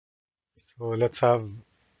So let's have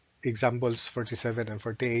examples 47 and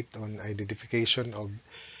 48 on identification of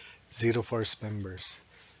zero force members.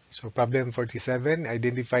 So problem 47,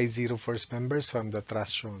 identify zero force members from the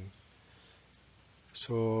truss shown.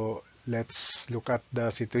 So let's look at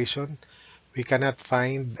the situation. We cannot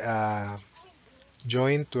find a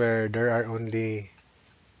joint where there are only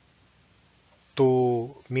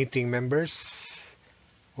two meeting members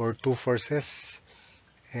or two forces.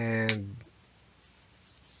 And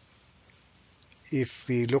if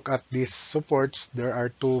we look at these supports, there are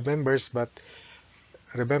two members, but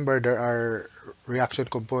remember there are reaction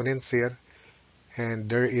components here, and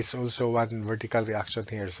there is also one vertical reaction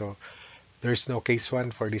here. So there's no case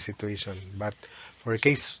 1 for this situation, but for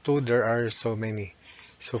case 2 there are so many.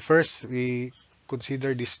 So first we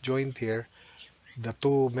consider this joint here. The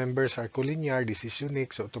two members are collinear, this is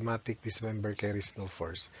unique, so automatic this member carries no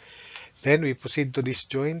force. Then we proceed to this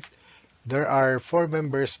joint. There are four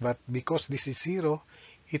members, but because this is zero,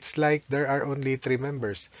 it's like there are only three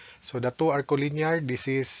members. So the two are collinear, this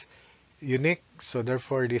is unique, so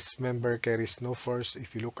therefore this member carries no force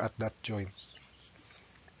if you look at that joint.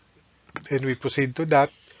 Then we proceed to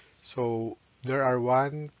that. So there are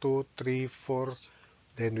 1, 2, 3, 4.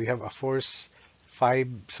 Then we have a force 5.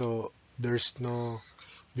 So there's no,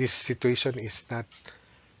 this situation is not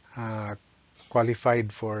uh,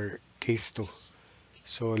 qualified for case 2.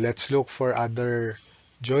 So let's look for other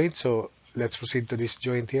joints. So let's proceed to this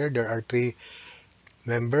joint here. There are three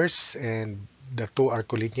members and the two are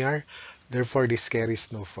collinear. Therefore, this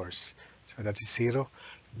carries no force. So that is 0.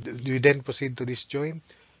 We then proceed to this joint.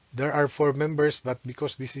 There are four members, but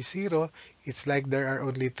because this is 0, it's like there are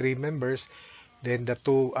only three members. Then the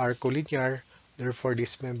two are collinear. Therefore,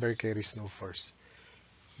 this member carries no force.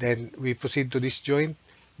 Then we proceed to this joint.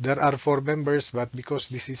 There are four members, but because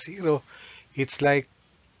this is 0, it's like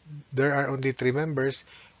there are only three members.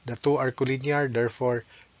 The two are collinear. Therefore,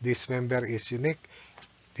 this member is unique.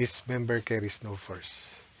 This member carries no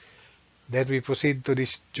force. Then we proceed to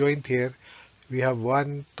this joint here. We have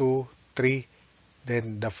 1, 2, 3.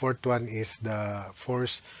 Then the fourth one is the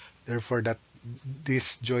force. Therefore, that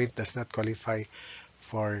this joint does not qualify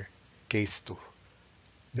for case 2.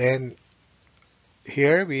 Then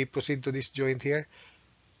here we proceed to this joint here.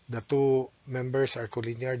 The two members are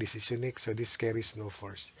collinear. This is unique, so this carries no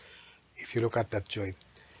force if you look at that joint.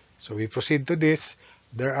 So we proceed to this.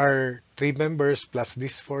 There are three members plus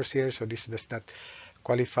this force here, so this does not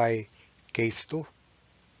qualify case 2.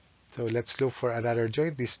 So let's look for another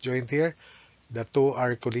joint. This joint here, the two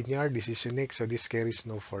are collinear. This is unique, so this carries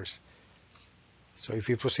no force. So if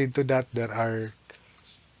we proceed to that, there are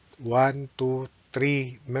 1, 2,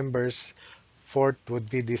 3 members. Fourth would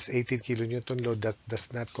be this 18 kilonewton load that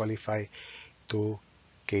does not qualify to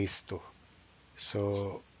case 2.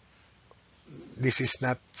 So this is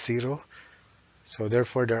not 0. So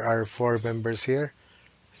therefore, there are four members here.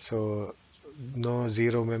 So no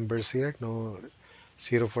zero members here, no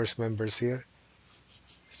zero force members here.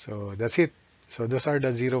 So that's it. So those are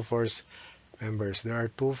the zero force members. There are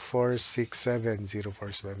 2, 4, 6, 7 zero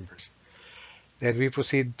force members. Then we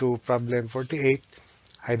proceed to problem 48.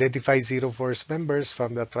 Identify zero force members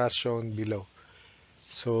from the truss shown below.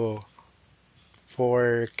 So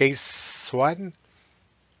for case 1,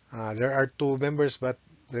 there are two members, but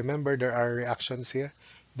remember there are reactions here.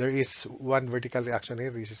 There is one vertical reaction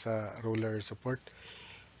here. This is a roller support.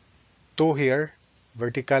 Two here,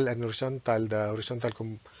 vertical and horizontal. The horizontal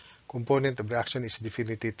component of reaction is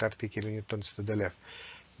definitely 30 kilonewtons to the left,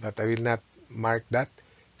 but I will not mark that.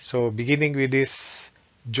 So beginning with this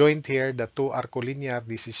joint here, the two are collinear.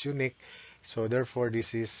 This is unique. So therefore,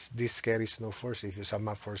 this carries no force if you sum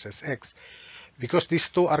up forces X. Because these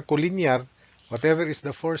two are collinear, whatever is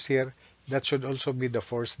the force here, that should also be the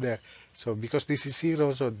force there. So because this is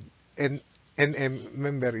 0, so NM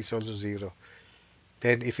member is also 0.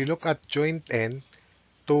 Then if you look at joint N,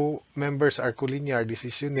 two members are collinear. This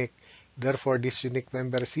is unique. Therefore, this unique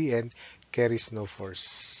member Cn carries no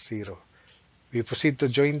force, 0. We proceed to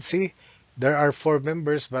joint C. There are four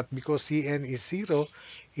members, but because Cn is 0,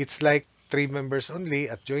 it's like three members only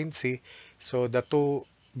at joint C. So the two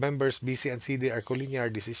members BC and CD are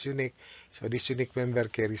collinear. This is unique. So this unique member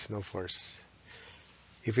carries no force.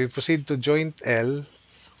 If we proceed to joint L,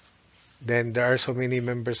 then there are so many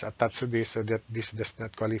members attached to this, so that this does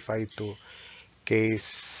not qualify to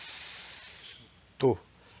case 2.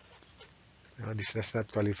 No, this does not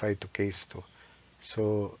qualify to case 2.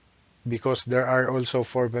 So because there are also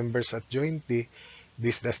four members at joint D,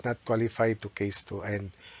 this does not qualify to case 2.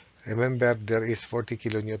 And remember, there is 40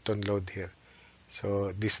 kilonewton load here.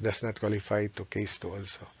 So this does not qualify to case 2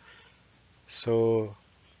 also. So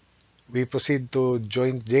we proceed to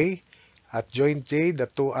joint J. At joint J, the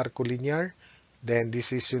two are collinear. Then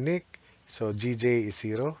this is unique. So GJ is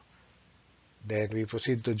 0. Then we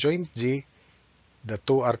proceed to joint G. The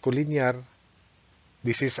two are collinear.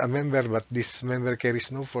 This is a member, but this member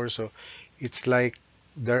carries no force. So it's like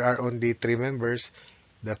there are only three members.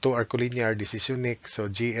 The two are collinear. This is unique. So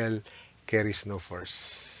GL carries no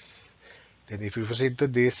force. Then if we proceed to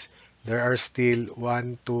this, there are still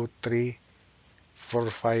 1, 2, 3, 4,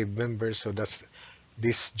 5 members. So that's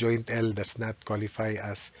this joint L does not qualify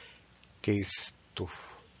as case 2.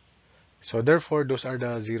 So therefore, those are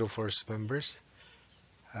the zero force members.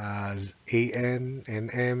 AN,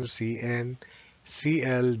 NM, CN,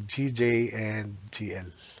 CL, GJ, and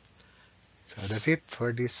GL. So that's it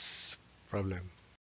for this problem.